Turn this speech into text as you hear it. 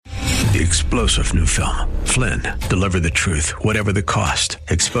The explosive new film, Flynn, deliver the truth, whatever the cost,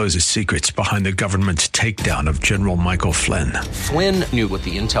 exposes secrets behind the government's takedown of General Michael Flynn. Flynn knew what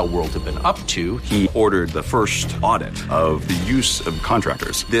the intel world had been up to. He ordered the first audit of the use of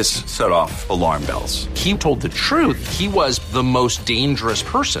contractors. This set off alarm bells. He told the truth. He was the most dangerous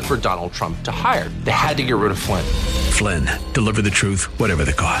person for Donald Trump to hire. They had to get rid of Flynn. Flynn, deliver the truth, whatever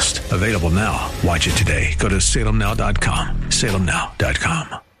the cost. Available now. Watch it today. Go to salemnow.com.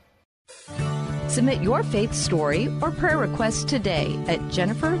 salemnow.com. Submit your faith story or prayer request today at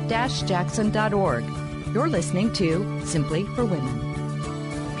jennifer-jackson.org. You're listening to Simply for Women.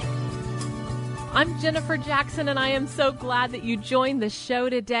 I'm Jennifer Jackson, and I am so glad that you joined the show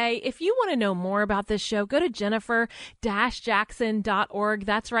today. If you want to know more about this show, go to jennifer-jackson.org.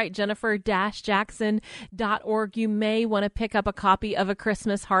 That's right, jennifer-jackson.org. You may want to pick up a copy of A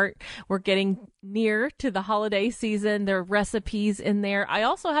Christmas Heart. We're getting near to the holiday season. There are recipes in there. I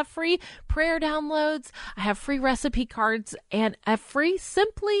also have free prayer downloads. I have free recipe cards and a free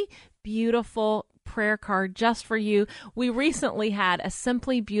Simply Beautiful prayer card just for you. We recently had a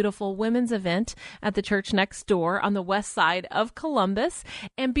Simply Beautiful women's event at the church next door on the west side of Columbus.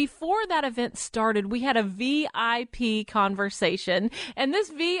 And before that event started, we had a VIP conversation. And this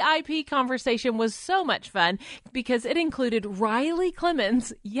VIP conversation was so much fun because it included Riley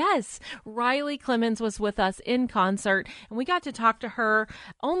Clemmons. Yes, Riley Clemmons was with us in concert, and we got to talk to her,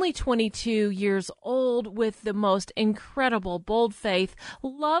 only 22 years old, with the most incredible, bold faith,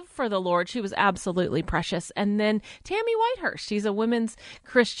 love for the Lord. She was absolutely precious. And then Tammy Whitehurst, she's a women's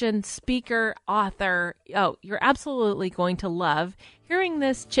Christian speaker, author. Oh, you're absolutely going to love hearing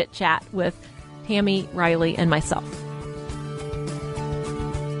this chit chat with Tammy, Riley, and myself.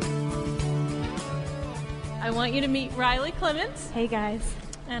 I want you to meet Riley Clemmons. Hey guys.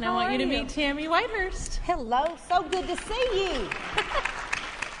 And I want you to meet Tammy Whitehurst. Hello, so good to see you.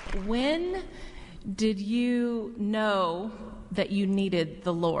 When did you know that you needed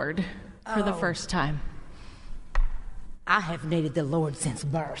the Lord for the first time? I have needed the Lord since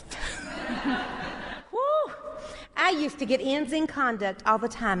birth. Woo! I used to get N's in conduct all the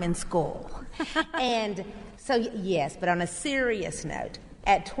time in school. And so, yes, but on a serious note,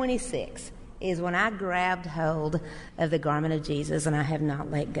 at 26 is when I grabbed hold of the garment of Jesus, and I have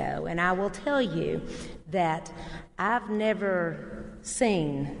not let go. And I will tell you that I've never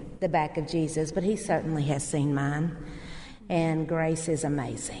seen the back of Jesus, but he certainly has seen mine. And grace is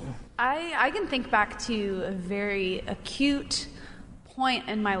amazing. I can think back to a very acute point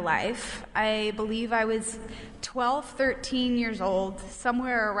in my life. I believe I was 12, 13 years old,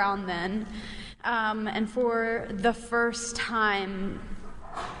 somewhere around then. And for the first time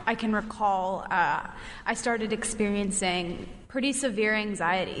I can recall, I started experiencing pretty severe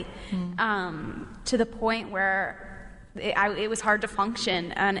anxiety to the point where it was hard to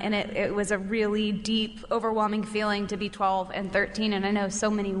function, and it was a really deep, overwhelming feeling to be 12 and 13, and I know so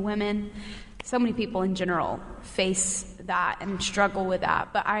many women, so many people in general face that and struggle with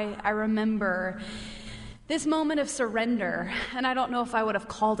that, but I remember this moment of surrender, and I don't know if I would have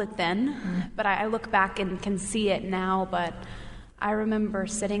called it then, but I look back and can see it now, but I remember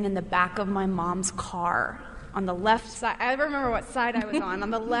sitting in the back of my mom's car on the left side. I remember what side I was on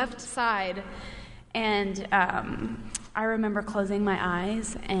the left side, and I remember closing my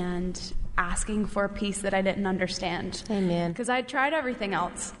eyes and asking for a peace that I didn't understand. Amen. Because I'd tried everything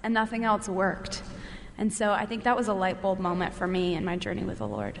else, and nothing else worked. And so I think that was a light bulb moment for me in my journey with the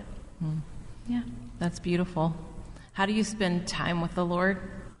Lord. Yeah. That's beautiful. How do you spend time with the Lord?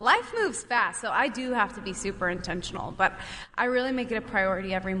 Life moves fast, so I do have to be super intentional. But I really make it a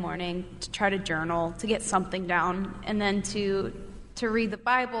priority every morning to try to journal, to get something down, and then to read the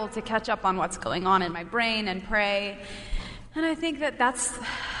Bible, to catch up on what's going on in my brain and pray. And I think that's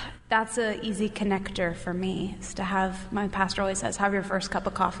an easy connector for me, is to have, my pastor always says, have your first cup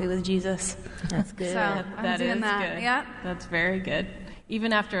of coffee with Jesus. That's good. So I'm doing that. Good. Yeah. That's very good.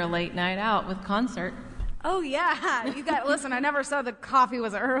 Even after a late night out with concert. Oh, yeah. Listen, I never said the coffee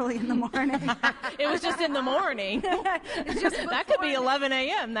was early in the morning. It was just in the morning. That could be 11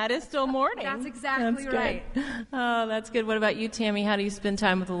 a.m. That is still morning. That's exactly right. Oh, that's good. What about you, Tammy? How do you spend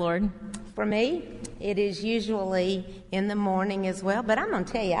time with the Lord? For me, it is usually in the morning as well. But I'm going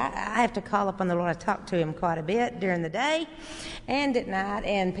to tell you, I have to call up on the Lord. I talk to him quite a bit during the day and at night.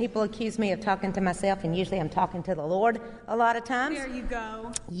 And people accuse me of talking to myself, and usually I'm talking to the Lord a lot of times. There you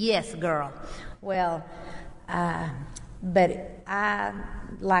go. Yes, girl. Well, but I,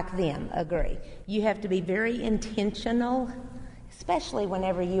 like them, agree. You have to be very intentional, especially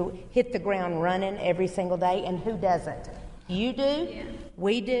whenever you hit the ground running every single day. And who doesn't? You do. Yeah.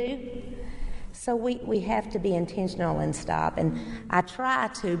 We do. So we have to be intentional and stop. And I try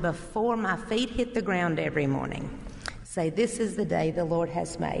to, before my feet hit the ground every morning, say, this is the day the Lord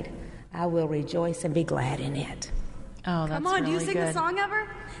has made. I will rejoice and be glad in it. Oh, that's Come on, really do you sing good. the song ever?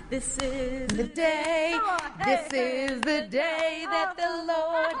 This is The day, this is the day that the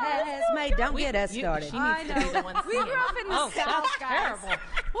Lord has made. Don't get us started. She needs to be the one We singing. grew up in the South, guys.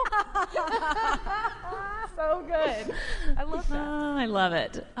 So good. I love that. Oh, I love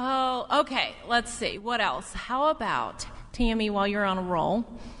it. Oh, okay. Let's see. What else? How about, Tammy, while you're on a roll,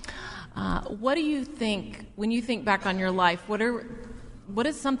 what do you think, when you think back on your life, what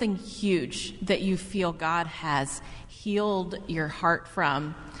is something huge that you feel God has healed your heart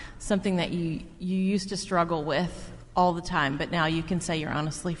from, something that you used to struggle with all the time, but now you can say you're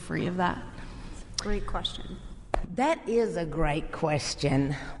honestly free of that? Great question. That is a great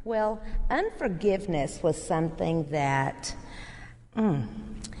question. Well, unforgiveness was something that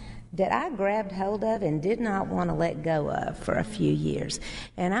I grabbed hold of and did not want to let go of for a few years.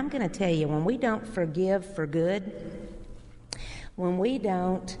 And I'm going to tell you, when we don't forgive for good, when we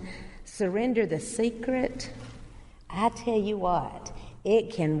don't surrender the secret, I tell you what,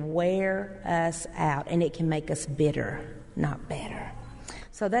 it can wear us out and it can make us bitter, not better.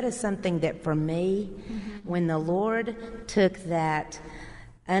 So that is something that for me, when the Lord took that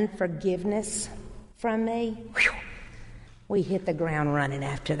unforgiveness from me, we hit the ground running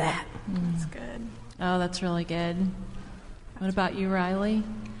after that. That's good. Oh, that's really good. What about you, Riley?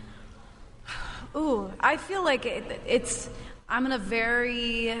 Ooh, I feel like I'm in a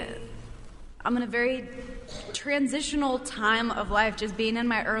very transitional time of life. Just being in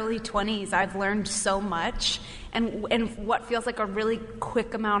my early 20s, I've learned so much, and what feels like a really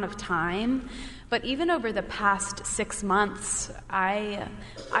quick amount of time. But even over the past 6 months, I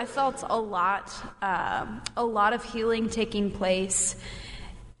felt a lot of healing taking place,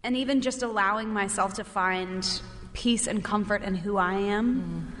 and even just allowing myself to find peace and comfort in who I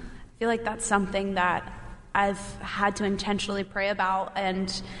am. I feel like that's something that I've had to intentionally pray about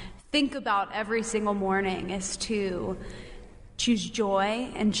and think about every single morning, is to choose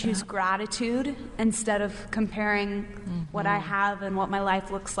joy and choose gratitude instead of comparing what I have and what my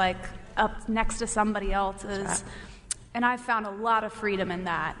life looks like up next to somebody else's. And I found a lot of freedom in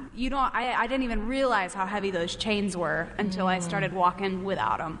that. I didn't even realize how heavy those chains were until I started walking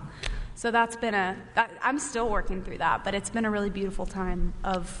without them. So I'm still working through that, but it's been a really beautiful time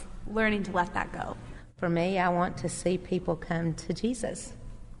of learning to let that go. For me, I want to see people come to Jesus.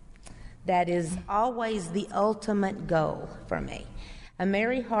 That is always the ultimate goal for me. A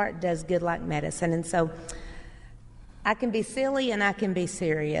merry heart does good like medicine. And so I can be silly and I can be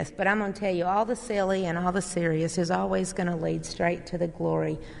serious, but I'm going to tell you, all the silly and all the serious is always going to lead straight to the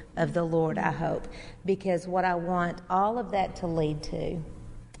glory of the Lord, I hope. Because what I want all of that to lead to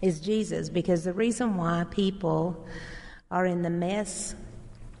is Jesus. Because the reason why people are in the mess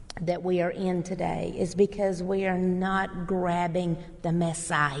that we are in today is because we are not grabbing the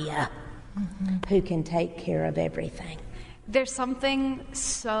Messiah who can take care of everything. There's something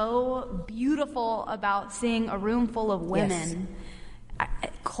so beautiful about seeing a room full of women. Yes.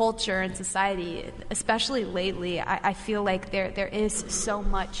 Culture and society, especially lately, I feel like there is so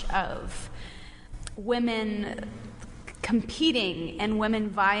much of women competing and women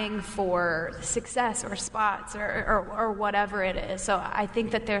vying for success or spots or whatever it is. So I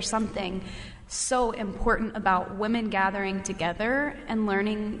think that there's something so important about women gathering together and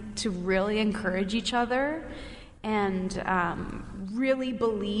learning to really encourage each other and really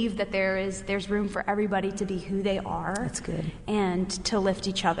believe that there's room for everybody to be who they are. That's good. And to lift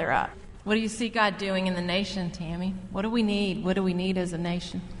each other up. What do you see God doing in the nation, Tammy? What do we need? What do we need as a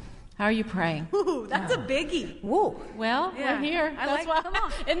nation? How are you praying? Ooh, that's a biggie. Woo. Well, Yeah. we're here. Come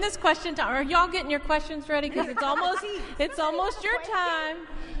on. In this question time, are y'all getting your questions ready? Because it's almost your time.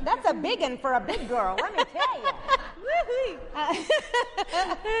 That's a big one for a big girl, let me tell you.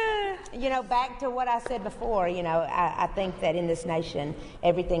 Back to what I said before, I think that in this nation,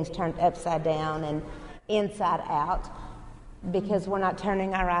 everything's turned upside down and inside out because we're not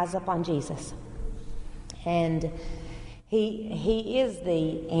turning our eyes up on Jesus. And He is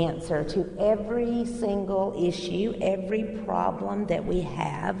the answer to every single issue, every problem that we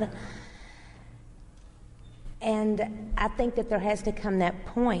have. And I think that there has to come that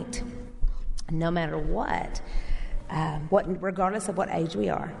point, no matter what, regardless of what age we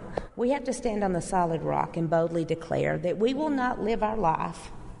are, we have to stand on the solid rock and boldly declare that we will not live our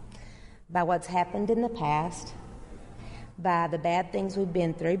life by what's happened in the past, by the bad things we've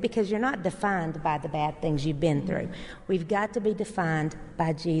been through, because you're not defined by the bad things you've been through. We've got to be defined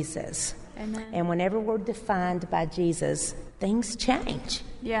by Jesus. Amen. And whenever we're defined by Jesus, things change.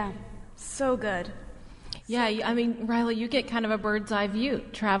 Yeah. So good. Yeah, I mean, Riley, you get kind of a bird's eye view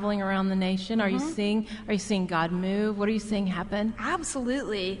traveling around the nation. Are you seeing God move? What are you seeing happen?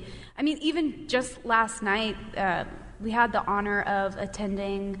 Absolutely. I mean, even just last night, we had the honor of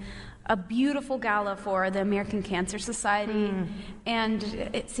attending a beautiful gala for the American Cancer Society. And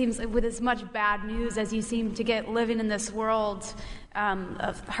it seems like with as much bad news as you seem to get living in this world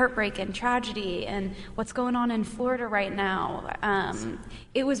of heartbreak and tragedy and what's going on in Florida right now,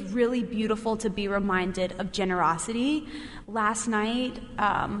 it was really beautiful to be reminded of generosity. Last night,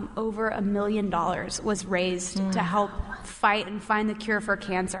 over $1 million was raised to help fight and find the cure for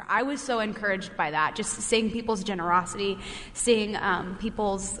cancer. I was so encouraged by that, just seeing people's generosity, seeing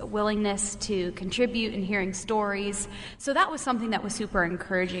people's willingness to contribute and hearing stories. So that was something that was super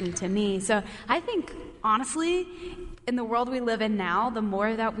encouraging to me. So I think, honestly, in the world we live in now, the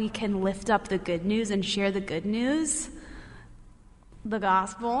more that we can lift up the good news and share the good news, the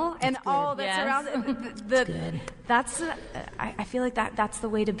gospel, and all that's around it, I feel like that's the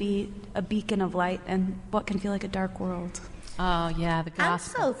way to be a beacon of light in what can feel like a dark world. Oh, yeah, the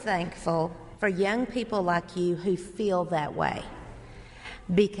gospel. I'm so thankful for young people like you who feel that way.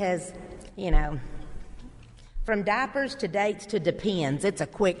 Because, from diapers to dates to depends, it's a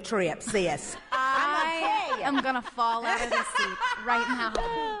quick trip, sis. I'm going to fall out of the seat right now.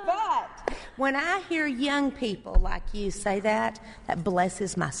 But when I hear young people like you say that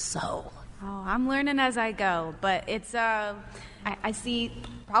blesses my soul. Oh, I'm learning as I go, but it's I see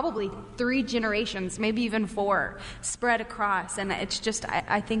probably 3 generations, maybe even 4, spread across, and it's just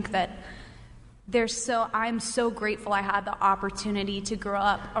I think that I'm so grateful I had the opportunity to grow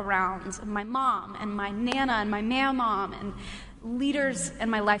up around my mom and my nana and my mom and leaders in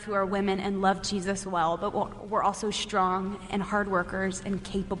my life who are women and love Jesus well, but we're also strong and hard workers and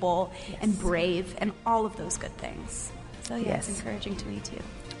capable and brave and all of those good things. So it's encouraging to me too.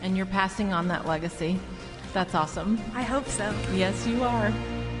 And you're passing on that legacy. That's awesome. I hope so. Yes, you are.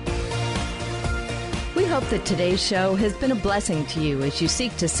 We hope that today's show has been a blessing to you as you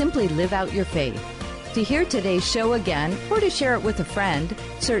seek to simply live out your faith. To hear today's show again or to share it with a friend,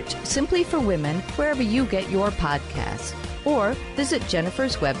 search Simply for Women wherever you get your podcasts. Or visit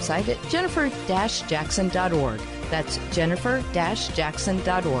Jennifer's website at jennifer-jackson.org. That's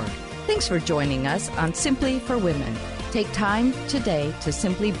jennifer-jackson.org. Thanks for joining us on Simply for Women. Take time today to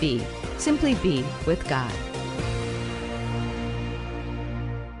simply be with God.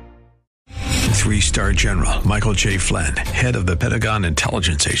 3-star General Michael J. Flynn, head of the Pentagon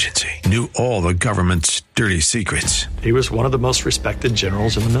Intelligence Agency, knew all the government's dirty secrets. He was one of the most respected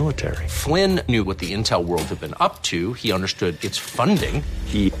generals in the military. Flynn knew what the intel world had been up to. He understood its funding.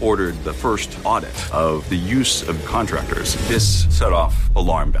 He ordered the first audit of the use of contractors. This set off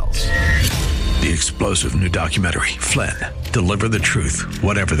alarm bells. The explosive new documentary, Flynn, Deliver the Truth,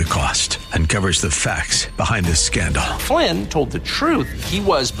 Whatever the Cost, uncovers the facts behind this scandal. Flynn told the truth. He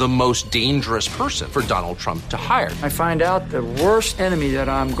was the most dangerous person for Donald Trump to hire. I find out the worst enemy that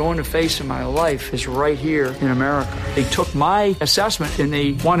I'm going to face in my life is right here in America. They took my assessment and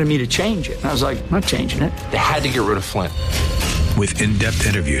they wanted me to change it. And I was like, I'm not changing it. They had to get rid of Flynn. With in-depth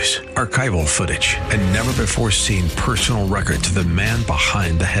interviews, archival footage, and never-before-seen personal records of the man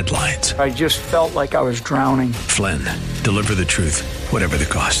behind the headlines. I just felt like I was drowning. Flynn, Deliver the Truth, Whatever the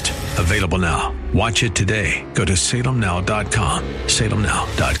Cost. Available now. Watch it today. Go to salemnow.com.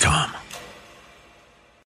 salemnow.com.